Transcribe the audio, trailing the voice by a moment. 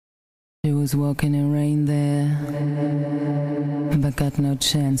She was walking in rain there, but got no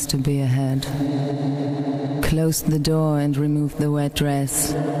chance to be ahead. Closed the door and removed the wet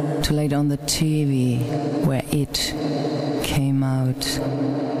dress to lay it on the TV where it came out.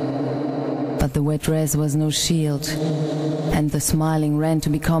 But the wet dress was no shield, and the smiling ran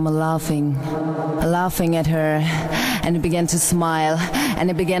to become a laughing at her, and it began to smile, and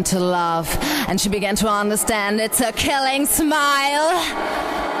it began to laugh, and she began to understand it's a killing smile.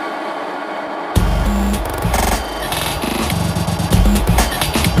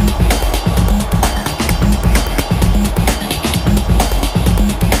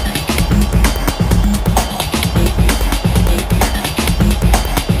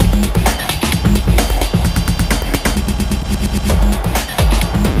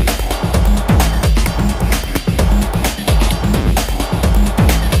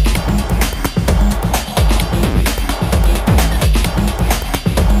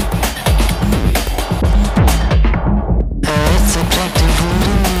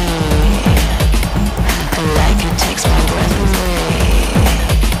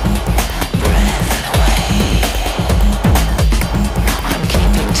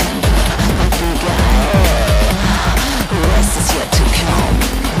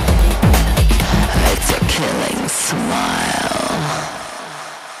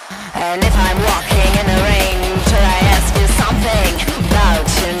 And if I'm walking in the rain, should I ask you something about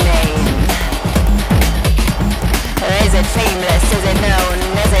your name? Is it fameless? Is it known?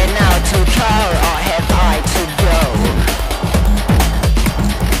 Is it now to call, or have I to go?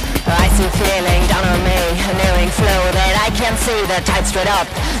 I see feeling down on me, a knowing flow that I can see the tide straight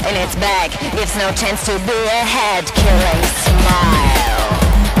up in its back. Gives no chance to be ahead. Killing smile.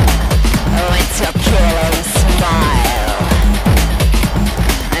 Oh, it's your killing smile.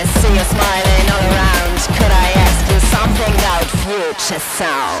 I see you smiling all around. Could I ask you something about future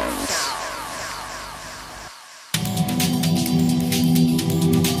sound?